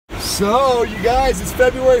So, you guys, it's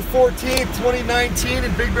February 14th, 2019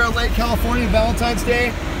 in Big Bear Lake, California, Valentine's Day,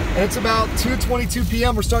 and it's about 2:22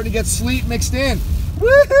 p.m. We're starting to get sleet mixed in.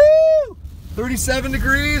 Woohoo! 37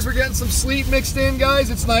 degrees, we're getting some sleet mixed in, guys.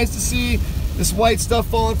 It's nice to see this white stuff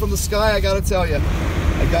falling from the sky, I gotta tell you.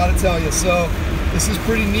 So, this is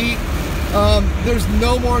pretty neat. There's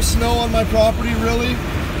no more snow on my property, really,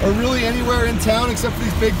 or really anywhere in town except for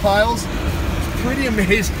these big piles. It's pretty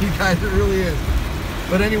amazing, you guys, it really is.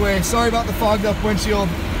 But anyway, sorry about the fogged up windshield.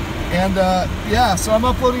 And yeah, so I'm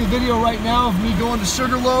uploading a video right now of me going to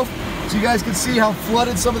Sugarloaf so you guys can see how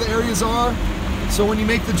flooded some of the areas are. So when you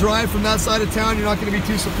make the drive from that side of town, you're not going to be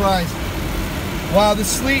too surprised. Wow, the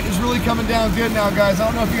sleet is really coming down good now, guys. I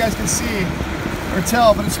don't know if you guys can see or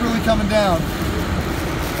tell, but it's really coming down.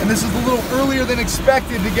 And this is a little earlier than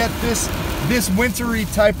expected to get this wintry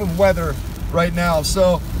type of weather right now.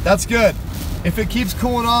 So that's good. If it keeps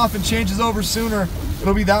cooling off and changes over sooner,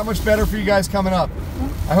 it'll be that much better for you guys coming up.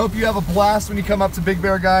 I hope you have a blast when you come up to Big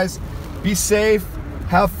Bear, guys. Be safe,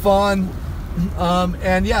 have fun,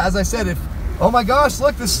 and yeah, as I said, oh my gosh,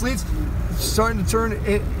 look, this sleet's starting to turn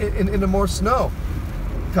into more snow.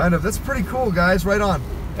 Kind of, that's pretty cool, guys, right on.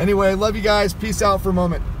 Anyway, love you guys, peace out for a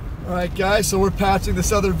moment. All right, guys, so we're patching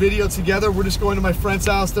this other video together. We're just going to my friend's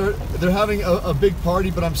house. They're having a big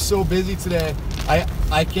party, but I'm so busy today.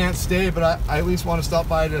 I can't stay, but I at least want to stop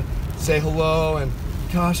by to say hello, and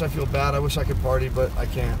gosh, I feel bad. I wish I could party, but I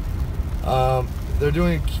can't. They're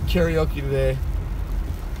doing karaoke today.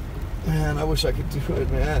 Man, I wish I could do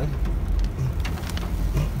it, man.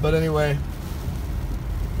 But anyway,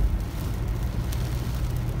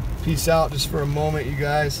 peace out just for a moment, you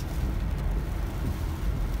guys.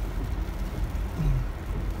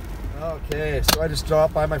 Okay, so I just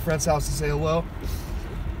dropped by my friend's house to say hello.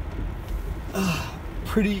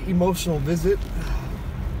 Pretty emotional visit.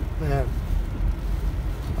 Man,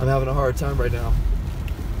 I'm having a hard time right now.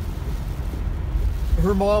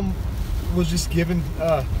 Her mom was just given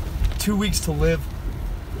 2 weeks to live,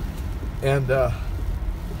 and I'm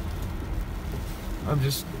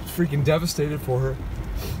just freaking devastated for her.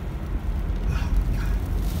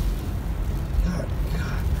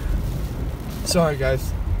 God. Sorry,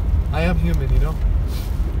 guys. I am human, you know?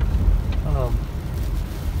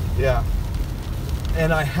 Yeah.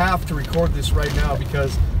 And I have to record this right now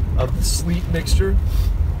because of the sleet mixture.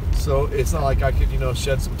 So it's not like I could, you know,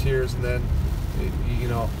 shed some tears and then, you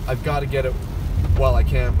know, I've got to get it while I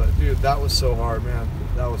can. But dude, that was so hard, man.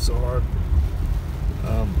 That was so hard.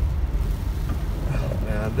 Oh,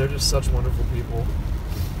 man, they're just such wonderful people.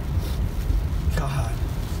 God,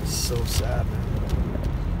 it's so sad, man.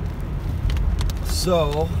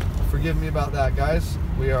 So, forgive me about that, guys.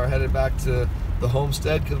 We are headed back to the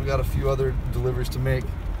homestead because we got a few other deliveries to make.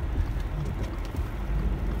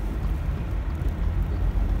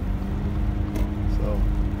 So,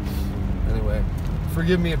 anyway,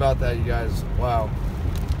 forgive me about that, you guys. Wow,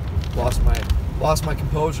 lost my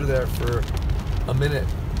composure there for a minute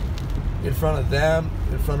in front of them,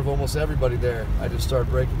 in front of almost everybody there. I just started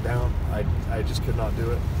breaking down. I just could not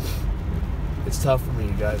do it. It's tough for me,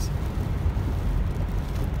 you guys.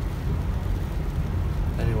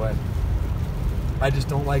 Anyway, I just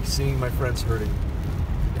don't like seeing my friends hurting,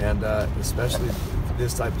 and especially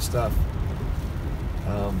this type of stuff,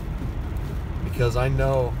 because I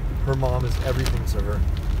know her mom is everything to her,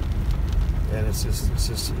 and it's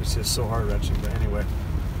just so heart-wrenching. But anyway,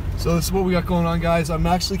 so this is what we got going on, guys. I'm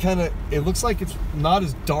actually it looks like it's not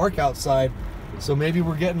as dark outside, so maybe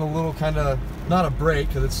we're getting a little not a break,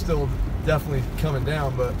 because it's still definitely coming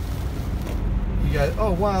down, but you guys,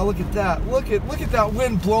 oh wow, look at that. Look at that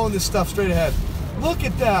wind blowing this stuff straight ahead. Look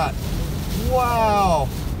at that. Wow.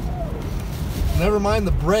 Never mind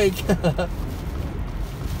the break. But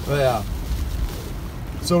yeah.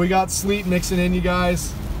 So we got sleet mixing in, you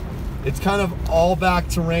guys. It's kind of all back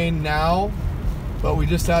to rain now, but we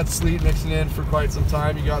just had sleet mixing in for quite some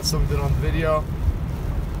time. You got some of it on the video.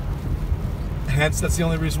 Hence, that's the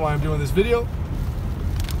only reason why I'm doing this video.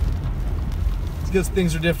 It's because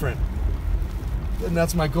things are different. And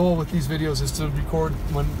that's my goal with these videos, is to record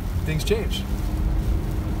when things change.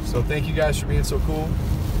 So thank you guys for being so cool.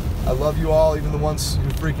 I love you all, even the ones who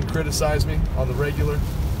freaking criticize me on the regular.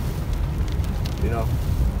 You know,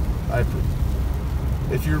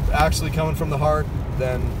 if you're actually coming from the heart,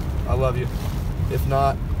 then I love you. If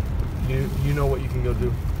not, you know what you can go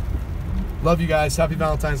do. Love you guys. Happy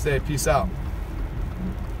Valentine's Day. Peace out.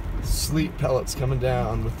 Sleet pellets coming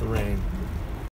down with the rain.